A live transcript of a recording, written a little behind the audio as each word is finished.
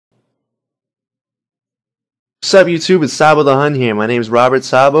What's up YouTube, it's Sabo the Hun here. My name is Robert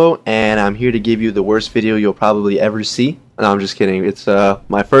Sabo and I'm here to give you the worst video you'll probably ever see. No, I'm just kidding. It's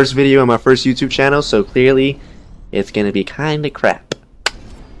my first video on my first YouTube channel, so clearly it's gonna be kinda crap.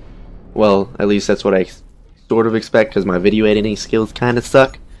 Well, at least that's what I sort of expect, because my video editing skills kinda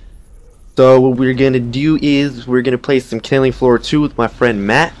suck. So what we're gonna do is we're gonna play some Killing Floor 2 with my friend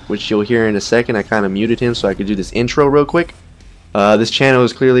Matt, which you'll hear in a second. I kinda muted him so I could do this intro real quick. This channel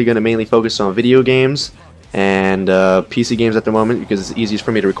is clearly gonna mainly focus on video games and PC games at the moment because it's easiest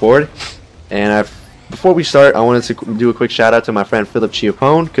for me to record. And before we start, I wanted to do a quick shout out to my friend Philip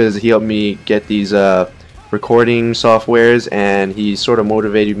Chiappone, because he helped me get these recording softwares, and he sort of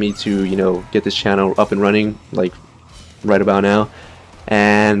motivated me to, you know, get this channel up and running like right about now.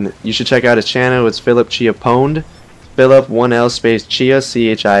 And you should check out his channel. It's Philip Chiappone, Philip 1L space Chia,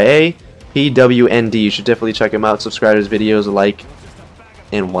 CHIAPWND. You should definitely check him out, subscribe to his videos, like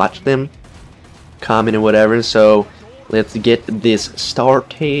and watch them, comment and whatever. So let's get this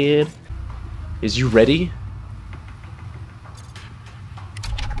started. Is you ready?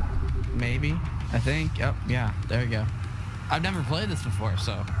 Maybe. I think. Yep. Yeah. There we go. I've never played this before,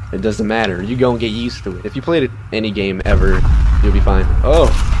 so It doesn't matter. You gonna get used to it. If you played it any game ever, you'll be fine. Oh,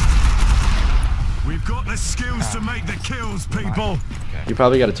 we've got the skills to make the kills, people. okay. you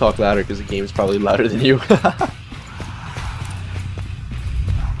probably got to talk louder because the game's probably louder than you.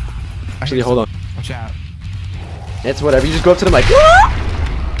 Actually, hold on. Watch out. It's whatever. You just go up to the mic,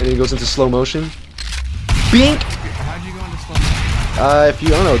 and then it goes into slow motion. Bink. How'd you go into slow motion? If you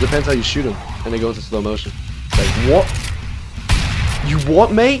don't know, it depends how you shoot him, and it goes into slow motion. Like what? You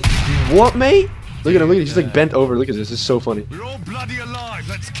what, mate? You what, mate? Look at him. Look at him. He's like bent over. Look at this. This is so funny. We're all bloody alive.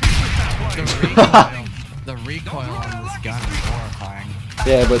 Let's keep it that way. The recoil on this gun is horrifying.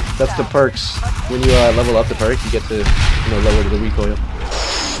 Yeah, but that's the perks. When you level up the perk, you get to, you know, lower the recoil.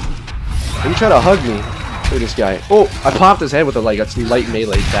 And you try to hug me. Look at this guy. Oh, I popped his head with a light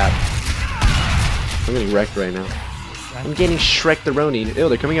melee tap. I'm getting wrecked right now. I'm getting Shrek-the-roni. Ew,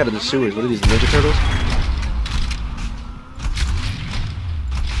 they're coming out of the sewers. What are these, Ninja Turtles?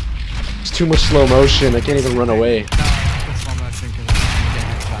 It's too much slow motion. I can't even run away. No, I like the slow motion because I can get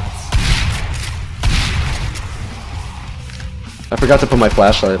headshots. I forgot to put my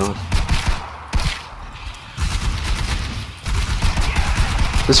flashlight on.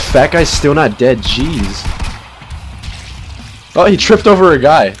 This fat guy's still not dead. Jeez. Oh, he tripped over a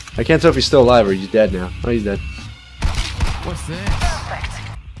guy. I can't tell if he's still alive or he's dead now. Oh, he's dead. What's this?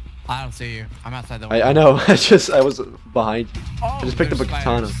 I don't see you. I'm outside the window. I know. I was behind you. Oh, I just picked up a there's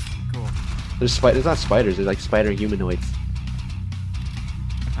katana. spiders. Cool. There's not spiders. They're like spider humanoids.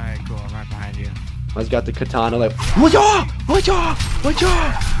 Alright, cool. I'm right behind you. I just got the katana like. Wah-yah! Wah-yah!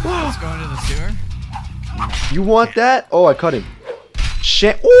 Wah-yah! Wah! Let's go into the sewer. You want that? Oh, I cut him.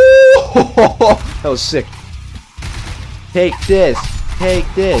 Shit! Ooh! That was sick. Take this. Take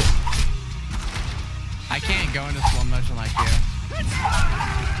this. I can't go into slow motion like you.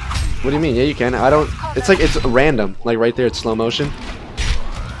 What do you mean? Yeah, you can. I don't. It's like it's random. Like right there, it's slow motion.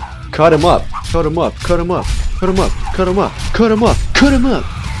 Cut him up. Cut him up. Cut him up. Cut him up. Cut him up. Cut him up. Cut him up.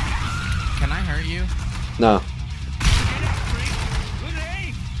 Can I hurt you? No.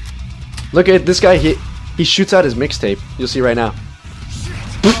 Look at this guy. He shoots out his mixtape. You'll see right now.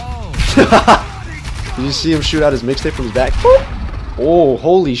 Oh. Did you see him shoot out his mixtape from his back? Oh,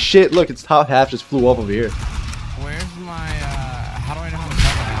 holy shit! Look, its top half just flew off over here. Where's my how do I know how much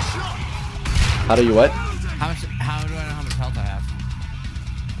health I have? How do you what? How do I know how much health I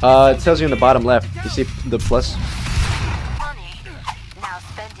have? It tells you in the bottom left. You see the plus? Money. Now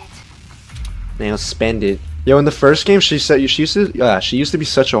spend it. Now spend it. Yo, in the first game, she used to be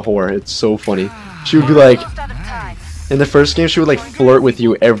such a whore. It's so funny. She would be like, Almost out of time. in the first game, she would like flirt with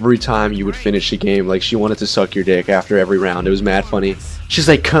you every time you would finish a game. Like she wanted to suck your dick after every round. It was mad funny. She's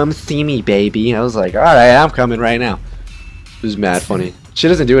like, "Come see me, baby." I was like, "All right, I'm coming right now." It was mad funny. She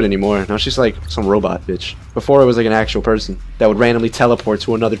doesn't do it anymore. Now she's like some robot bitch. Before it was like an actual person that would randomly teleport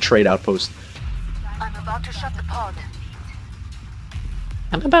to another trade outpost. I'm about to shut the pod.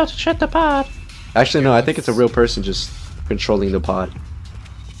 I'm about to shut the pod. Actually, no, I think it's a real person just controlling the pod.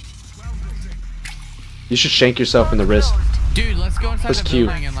 You should shank yourself in the wrist. Dude, let's go inside That's the cute.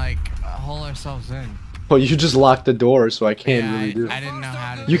 building and like hole ourselves in. Oh, you just locked the door, so I can't Yeah, really do it. I didn't know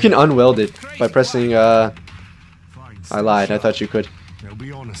how to. You can unweld it by pressing, I lied, I thought you could. They'll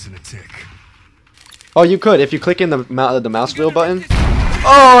be on us in a tick. Oh, you could, if you click in the mouse wheel button.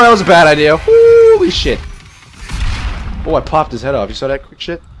 Oh, that was a bad idea. Holy shit. Oh, I popped his head off. You saw that quick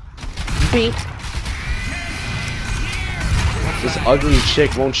shit? Bink. This ugly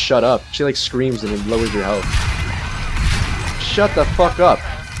chick won't shut up. She like screams and it lowers your health. Shut the fuck up.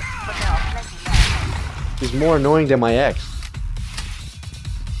 He's more annoying than my ex.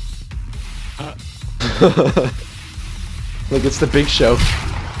 Look, it's the Big Show.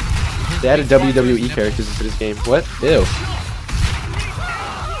 They added WWE characters into this game. What? Ew.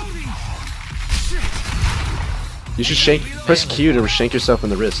 You should press Q to shank yourself in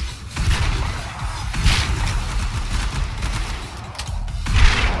the wrist.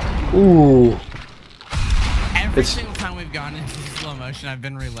 Ooh. Every single time we've gone into slow motion, I've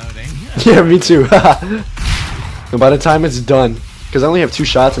been reloading. Yeah, me too. And by the time it's done, because I only have 2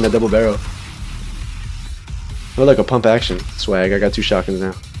 shots in that double barrel. Or like a pump action swag. I got 2 shotguns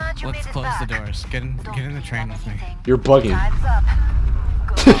now. Let's close the doors. Get in the train with me. You're bugging.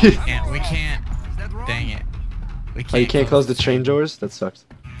 Yeah, we can't. Dang it. We can't. Oh, you can't close the train doors? That sucks.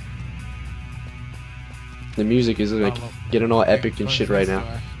 The music is like getting all epic and shit right now.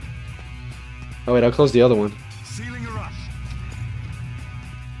 Oh wait, I'll close the other one. Sealing a rush.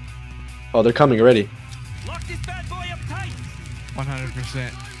 Oh, they're coming already. Lock this bad boy up tight.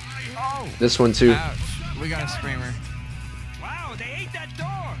 100%. Oh. This one too. Ouch. We got a screamer. Wow, they ate that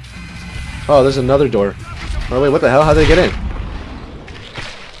door. Oh, there's another door. Oh wait, what the hell? How'd they get in?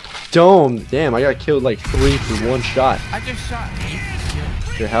 Dome. Damn, I got killed like 3 for 1 shot. I just shot you.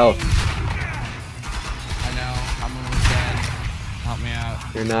 Your health. I know. I'm almost dead. Help me out.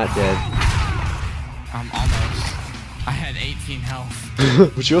 You're not dead. I'm almost. I had 18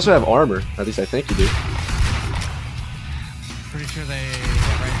 health. But you also have armor. At least I think you do. Pretty sure they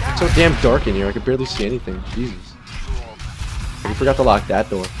hit right It's so damn dark in here. I can barely see anything. Jesus. You forgot to lock that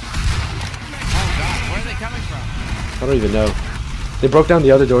door. Oh god, where are they coming from? I don't even know. They broke down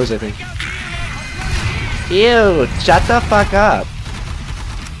the other doors, I think. Ew, shut the fuck up.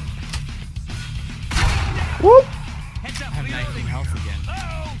 Whoop. I have 19 health again.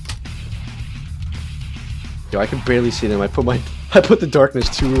 Yo, I can barely see them. I put the darkness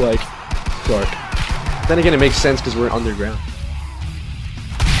too like dark. Then again, it makes sense because we're underground.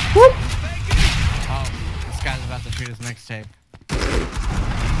 Whoop. Oh, this guy's about to shoot his mixtape.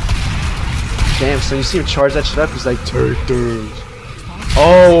 Damn, so you see him charge that shit up, he's like, turtles.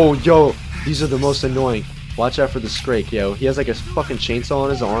 Oh, yo, these are the most annoying. Watch out for the Scrake, yo. He has like a fucking chainsaw on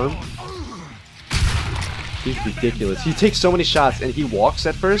his arm. He's ridiculous. He takes so many shots and he walks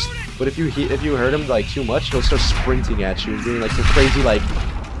at first, but if you hurt him like too much, he'll start sprinting at you and doing like some crazy like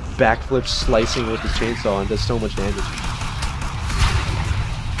backflip slicing with his chainsaw and does so much damage.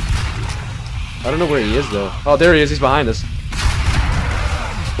 I don't know where he is though. Oh, there he is. He's behind us.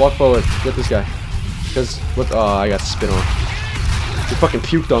 Walk forward. Get this guy. Because what? Oh, I got spin on. He fucking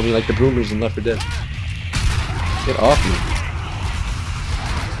puked on me like the boomers in Left 4 Dead. Get off me.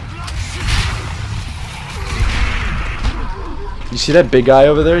 You see that big guy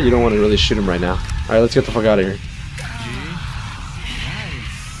over there? You don't want to really shoot him right now. Alright, let's get the fuck out of here.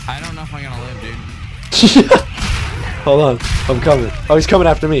 I don't know if I'm gonna live, dude. Hold on. I'm coming. Oh, he's coming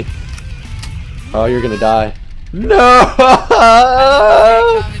after me. Oh, you're gonna die. No!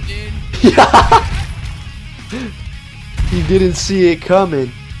 Coming, dude. He didn't see it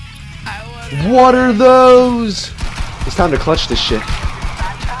coming. What are those? It's time to clutch this shit.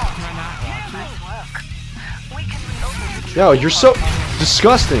 Yo, you're so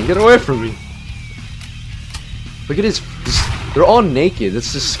disgusting. Get away from me. Look at his. They're all naked.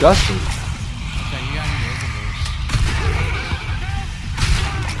 It's disgusting. So you got invisibles.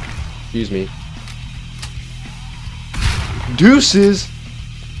 Excuse me. Deuces.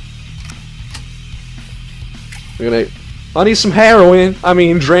 We're gonna. I need some heroin. I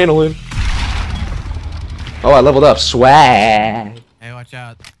mean, adrenaline. Oh, I leveled up. Swag. Hey, watch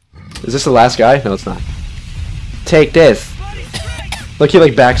out. Is this the last guy? No, it's not. Take this. Look, he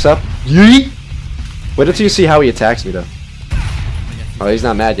like backs up. Yeet. Wait until you see how he attacks me, though. Oh, he's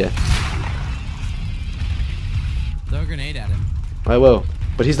not mad yet. Throw a grenade at him. I will.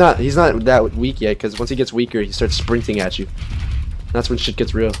 But he's not that weak yet, because once he gets weaker, he starts sprinting at you. That's when shit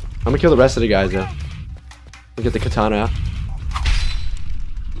gets real. I'm gonna kill the rest of the guys, though. Look at the katana out.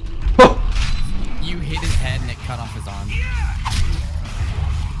 Oh! You hit his head and it cut off his arm.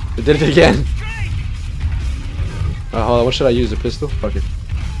 It did it again. Hold on, what should I use? A pistol? Fuck it.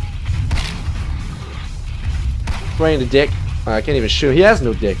 Right in the dick. I can't even shoot. He has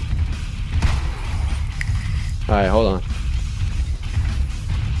no dick. Alright, hold on.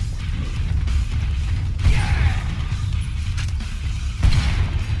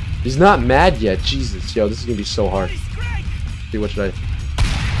 He's not mad yet. Jesus, yo, this is gonna be so hard. See, what should I?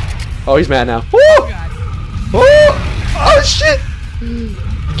 Oh, he's mad now. Woo! Oh! Oh shit!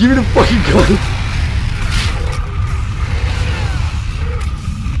 Give me the fucking gun.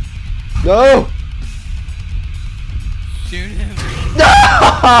 No! Shoot him.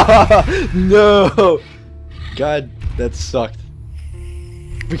 No! god, that sucked.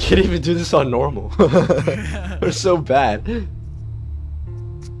 We can't even do this on normal. We're so bad.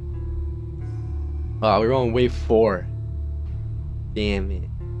 Oh, we're on wave 4. Damn it.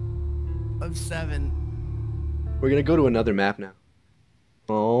 Of 7. We're gonna go to another map now.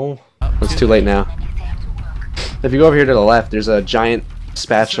 Oh, it's too late now. If you go over here to the left, there's a giant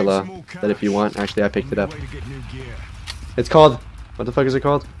spatula that if you want, actually I picked it up. It's called, what the fuck is it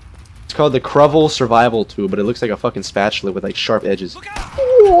called? It's called the Crovel Survival Tool, but it looks like a fucking spatula with like sharp edges.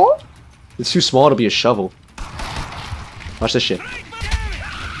 It's too small to be a shovel. Watch this shit.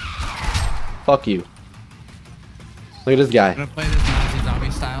 Fuck you. Look at this guy. I'm gonna play this Nazi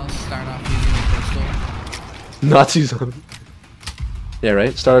zombie style. Start off using a pistol. Nazi zombie. Yeah,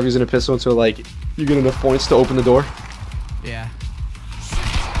 right? Start off using a pistol until like you get enough points to open the door. Yeah.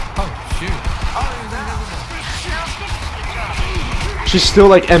 Oh shoot. Oh, She's still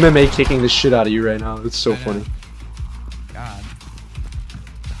like MMA kicking the shit out of you right now. It's so funny. God.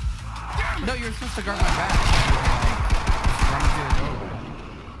 No, you're supposed to guard my back. Run through the doorway.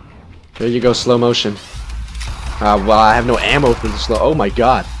 There you go, slow motion. Well, I have no ammo for the slow. Oh my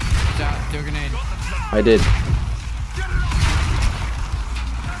god. Throw a grenade. I did.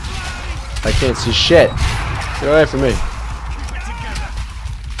 I can't see shit. Get away from me.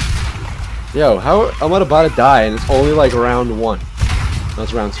 Yo, how I'm about to die and it's only like round 1. No,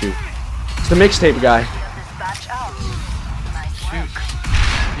 it's round 2. It's the mixtape guy. Shoot.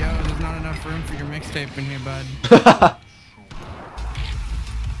 Yo, there's not enough room for your mixtape in here, bud.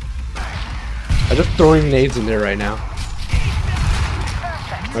 I'm just throwing nades in there right now.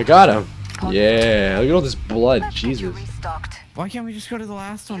 I got him. Yeah, look at all this blood. Jesus. Why can't we just go to the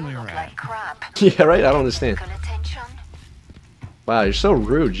last one we were at? Yeah, right? I don't understand. Wow, you're so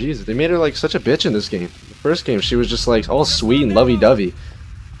rude. Jesus, they made her like such a bitch in this game. The first game, she was just like all sweet and lovey-dovey.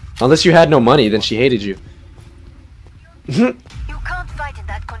 Unless you had no money, then she hated you. You can't fight in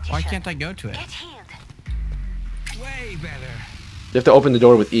that condition. Why can't I go to it? Get healed. Way better. You have to open the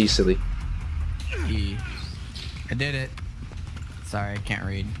door with E, silly. E. I did it. Sorry, I can't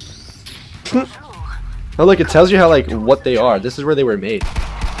read. Oh, look, it tells you how like what they are. This is where they were made.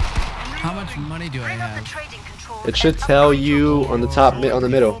 How much money do I Bring up the have? trading control. It should tell you on the top, on the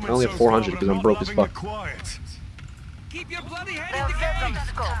middle. I only have 400 because I'm broke as fuck. Keep your bloody head They'll in the set game. up the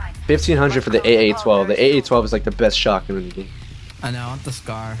scope. 1500 for the AA-12. The AA-12 is like the best shotgun in the game. I know, I want the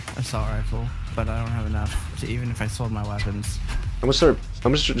SCAR assault rifle, but I don't have enough to even if I sold my weapons. I'm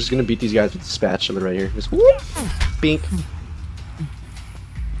just gonna beat these guys with the spatula right here. Just whoop, bink.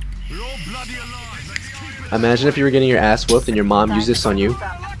 We're all bloody alive. Let's keep it. Imagine if you were getting your ass whooped and your mom used this on you.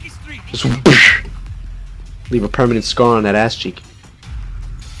 Lucky Street. Just whoosh, leave a permanent scar on that ass cheek.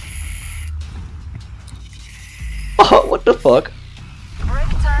 Oh, what the fuck? Break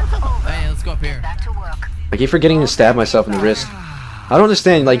time's over. Hey, let's go up here. Back to work. I keep forgetting to stab myself in the wrist. I don't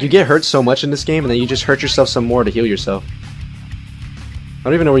understand. Like, you get hurt so much in this game, and then you just hurt yourself some more to heal yourself. I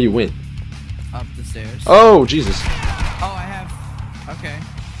don't even know where you went. Up the stairs. Oh, Jesus. Oh, I have. Okay.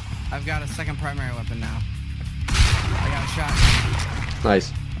 I've got a second primary weapon now. I got a shotgun.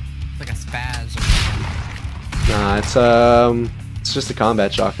 Nice. It's like a spaz or something. Nah, it's just a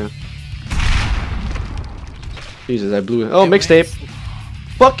combat shotgun. Jesus, I blew it. Oh, mixtape.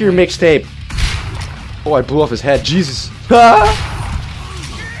 Fuck your mixtape. Oh, I blew off his head. Jesus.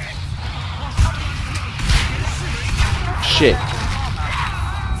 Shit.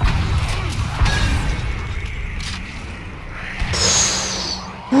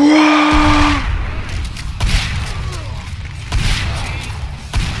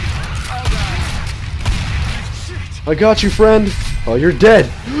 I got you, friend. Oh, you're dead.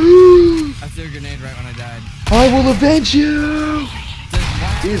 I threw a grenade right when I died. I will avenge you.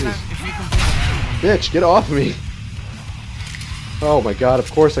 Jesus. If you complete the round, Bitch, get off me. Oh my god, of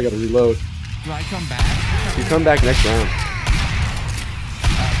course I gotta reload. do I come back? You come back next round.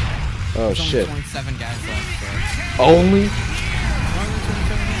 Oh There's shit. only 27 guys left, so. Only? Why are there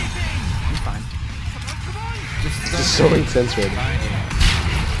 27 guys? I'm fine. This is so intense right now. Fine, yeah.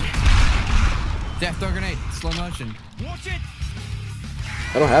 Death, throw a grenade. Slow motion. Watch it.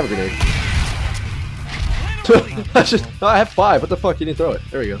 I don't have a grenade. I have 5. What the fuck? You didn't throw it.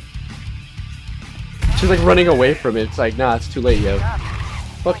 There we go. She's like running away from it. It's like, nah, it's too late, yo.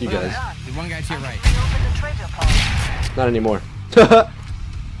 Fuck you guys. There's one guy to your right. Open the treasure pod. Not anymore.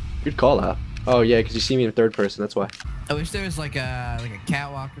 Good call out. Oh yeah, because you see me in third person. That's why. I wish there was like a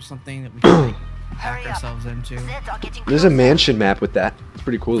catwalk or something that we could like, hack ourselves into. Zeds are getting There's a closer. mansion map with that. It's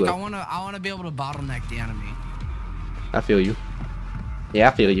pretty cool I though. wanna be able to bottleneck the enemy. I feel you. Yeah,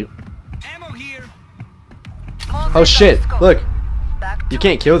 I feel you. Ammo here. More Oh Zeds shit! on the scope. Look, Back you to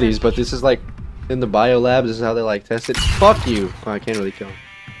can't kill it. these, but this is like In the bio lab, this is how they like test it. Fuck you. Oh, I can't really kill him.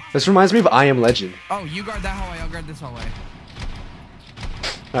 This reminds me of I Am Legend. Oh, you guard that hallway. I'll guard this hallway.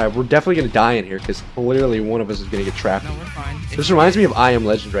 Alright, we're definitely gonna die in here because literally one of us is gonna get trapped. No, we're fine. This reminds me of I Am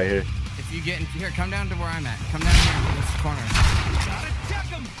Legend right here. If you get in here, come down to where I'm at. Come down here to this corner.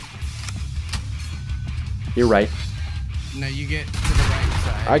 You're right. No, you get to the right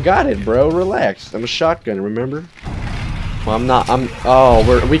side. I got it, bro. Relax. I'm a shotgun, remember? Well, I'm not.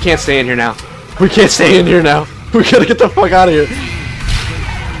 We can't stay in here now. We can't stay in here now. We gotta get the fuck out of here.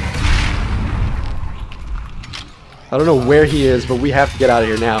 I don't know where he is, but we have to get out of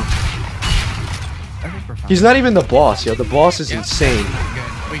here now. He's not even the boss, yo. The boss is insane.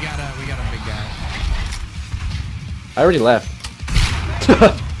 Good. We got a big guy. I already left.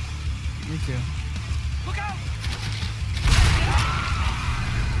 Me too. Look out!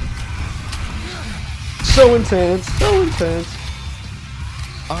 So intense. So intense.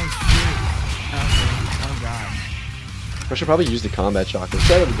 Oh shoot. Okay. Oh god. I should probably use the combat shotgun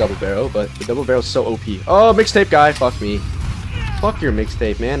instead of the double barrel, but the double barrel is so OP. Oh, mixtape guy, fuck me. Fuck your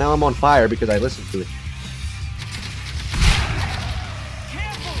mixtape, man. Now I'm on fire because I listened to it.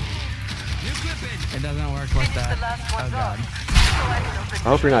 It doesn't work like that. Oh god. I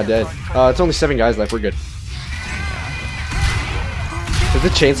hope you're not dead. It's only 7 guys left. We're good. Is the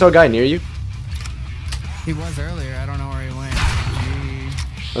chainsaw guy near you? He was earlier. I don't know where he went. Gee.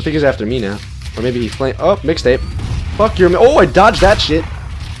 I think he's after me now. Or maybe he flamed. Oh, mixtape. Fuck your. Oh, I dodged that shit.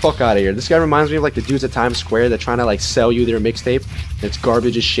 Fuck out of here. This guy reminds me of like the dudes at Times Square that trying to like sell you their mixtape. It's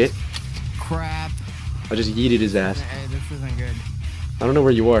garbage as shit. Crap. I just yeeted his ass. Hey, this isn't good. I don't know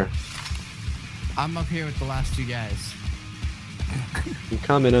where you are. I'm up here with the last 2 guys. I'm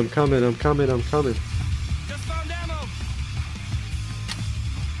coming. I'm coming. I'm coming. I'm coming. Just found ammo.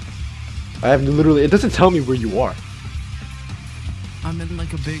 I have literally. It doesn't tell me where you are. I'm in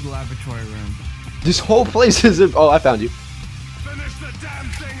like a big laboratory room. This whole place is. Oh, I found you. Finish the damn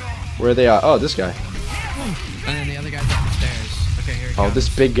thing off. Where they are? Oh, this guy. And then the other guy's up the stairs. Okay, here he Oh, comes. this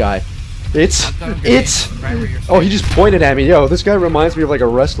big guy. It's. Right where you're Oh, he just pointed at me. Yo, this guy reminds me of like a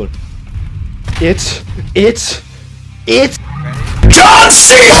wrestler. It's. Ready? John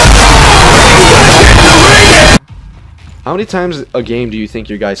Cena! How many times a game do you think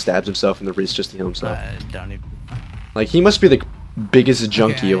your guy stabs himself in the wrist just to heal himself? Don't even. Like, he must be the biggest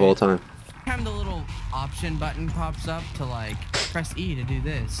junkie Okay, of all time. Time the little option button pops up to like press E to do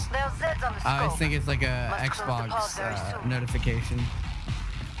this. There's Zeds on the I always scope. think it's like a Must close the pod very Xbox soon. notification.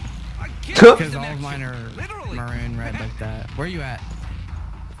 I'm Because all of mine are maroon red like that. Where are you at?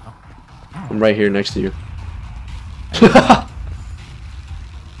 right here next to you.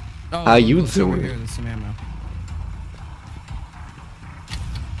 Oh, How you look over doing? here, there's some ammo.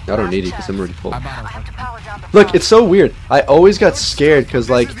 I don't need it because I'm already full. I bought I have to it. power down the Look, pod. it's so weird. I always got scared because,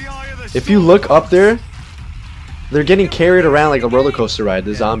 like, if you look up there, they're getting carried around like a roller coaster ride.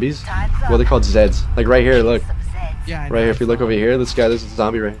 The zombies. Time's up. What are they called? Zeds. Like right here, look. Some Zeds. Yeah, I know, Right here, if you look I over saw it. here, this guy, this is a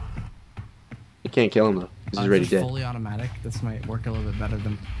zombie right here. You can't kill him though. He's Oh, already this is dead. fully automatic. This might work a little bit better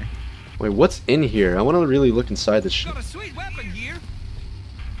than. Wait, what's in here? I want to really look inside this shit. Got a sweet weapon here.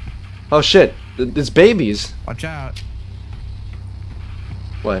 Oh shit, it's babies. Watch out.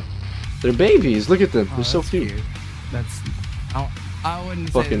 What? They're babies. Look at them. Oh, They're so that's cute. That's. I wouldn't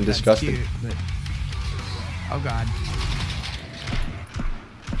say Fucking that that's disgusting. cute, but. Oh god.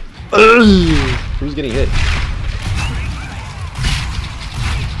 Ugh. Who's getting hit?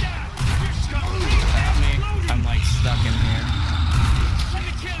 I'm like stuck in here. Let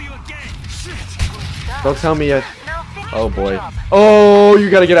me kill you again. Shit. Don't tell me yet. Now finish Oh the boy. job. Oh, you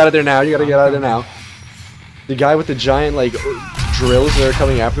gotta get out of there now. You gotta get out of there now. The guy with the giant like drills that are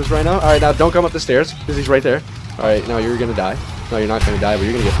coming after us right now. All right, now don't come up the stairs because he's right there. All right, now you're gonna die. No, you're not gonna die, but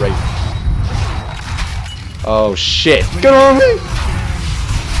you're gonna get raped. Oh shit! Get on me!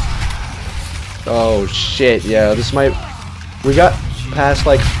 Oh shit! Yeah, this might. We got past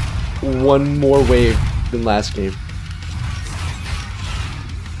like one more wave than last game.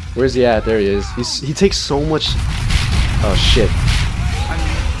 Where's he at? There he is. He takes so much. Oh shit!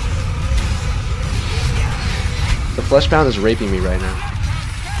 The flesh pound is raping me right now.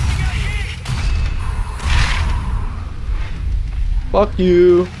 Fuck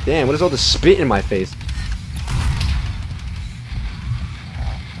you! Damn, what is all this spit in my face?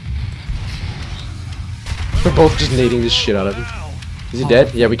 We're both just nading this shit out of him. Is he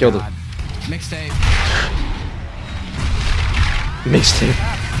dead? Yeah, we killed him. Mixtape. Mixtape.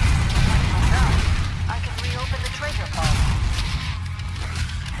 I can reopen the traitor pod.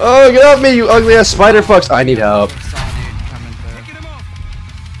 Oh, get off me, you ugly ass spider fucks! I need help. Saw dude coming through. Get him off.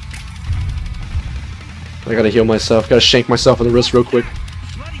 I gotta heal myself. Gotta shank myself in the wrist real quick.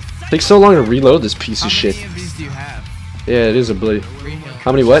 Bloody psycho. Takes so long to reload this piece of shit. How many of these do you have? Yeah, it is a blade. Greenhill.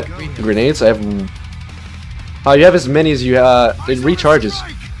 How many what? Greenhill. Grenades? I have. Oh, you have as many as you. It recharges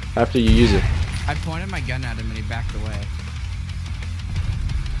after you use it. I pointed my gun at him and he backed away.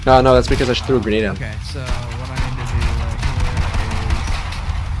 No, that's because I threw a grenade at him. Okay, so what I need to do right here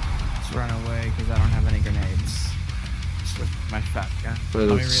is just run away because I don't have any grenades. Just with my shotgun. With a Let me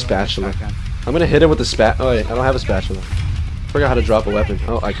reload my spatula. shotgun. I'm gonna hit him with the spat. Oh wait, I don't have a spatula. Forgot how to drop a weapon.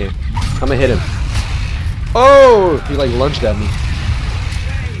 Oh, I can't. I'm gonna hit him. Oh, he like lunged at me.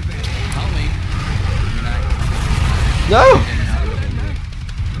 Help me. No.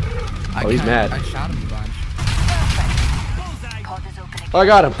 I Oh, he's mad. I shot him a bunch. Pod is opening. Oh, I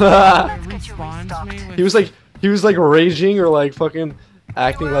got him. It respawns me with, he was like raging or like fucking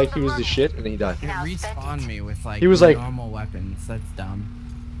acting like he was the shit, and then he died. it respawned me with like He was like- normal weapons. That's dumb.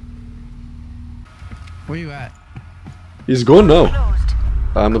 Where you at? He's going no. Closed.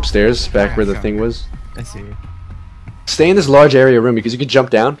 I'm upstairs, back where the thing was. I see you. Stay in this large area room because you could jump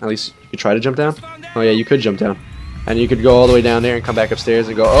down. At least you could try to jump down. Oh yeah, you could jump down. And you could go all the way down there and come back upstairs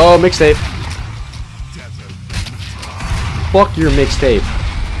and go, oh, mixtape. Fuck your mixtape.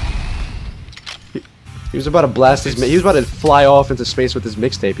 He was about to blast his. He was about to fly off into space with his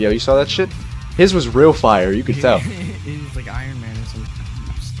mixtape. Yo, you saw that shit? His was real fire. You could tell. He's like Iron Man or some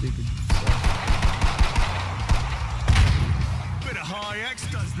stupid stuff. Bit of high X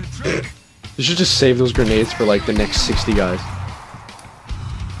does the trick. You should just save those grenades for like the next 60 guys.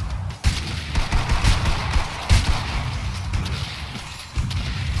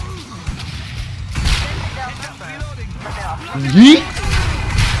 Yeet!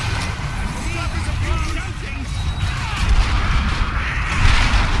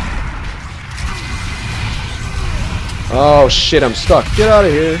 Oh shit, I'm stuck. Get out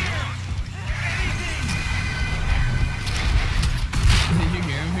of here. Did you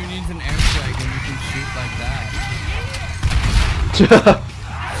hear him? Who needs an airstrike when you can shoot like that?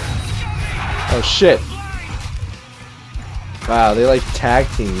 Oh shit. Wow, they like tag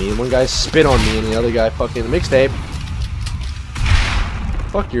team me. One guy spit on me and the other guy fucking mixtape.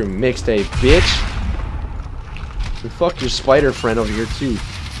 Fuck your mixtape, bitch. And fuck your spider friend over here too.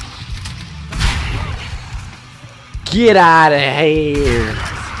 Get out of here.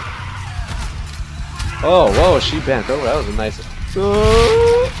 Oh, whoa, she bent. Oh, that was a nice.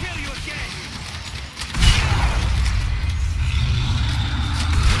 Oh.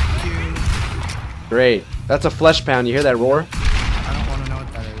 Great. That's a flesh pound. You hear that roar? I don't want to know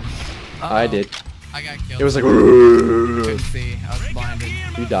what that is. Uh-oh. I did. I got killed. It was like. Couldn't see. I was blinded.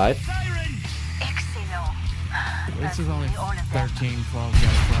 You died? Excellent. This is only All of them. 13, 12 guys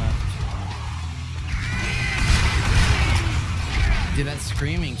left. Dude, that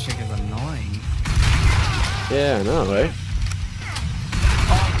screaming chick is annoying. Yeah, I know, right?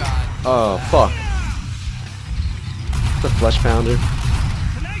 Oh god. Oh, fuck. It's a flesh pounder.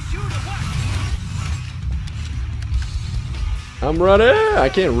 I'm running! I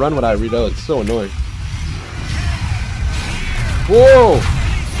can't run when I reload. It's so annoying. Whoa!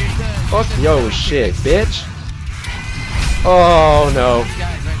 Fuck yo shit, bitch. Oh no. This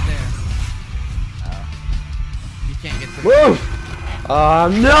guy's right there. Oh. You can't get to Move!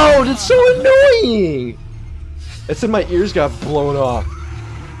 No! That's so annoying! It said my ears got blown off.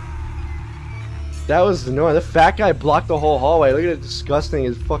 That was annoying. The fat guy blocked the whole hallway. Look at it, disgusting.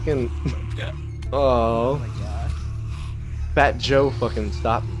 It's fucking. Oh Oh. my gosh. Fat Joe fucking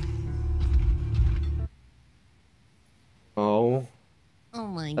stopped me. Oh. Oh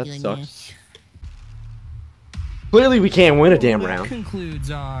my That goodness. sucks. Clearly we can't win a damn That round.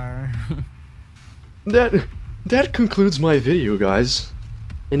 concludes our... That concludes my video, guys.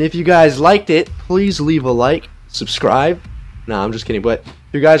 And if you guys liked it, please leave a like, subscribe. No, I'm just kidding. But if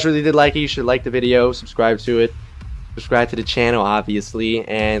you guys really did like it, you should like the video, subscribe to it, subscribe to the channel, obviously,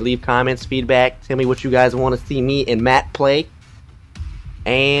 and leave comments, feedback. Tell me what you guys want to see me and Matt play.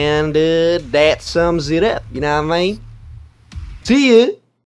 And that sums it up. You know what I mean? See ya.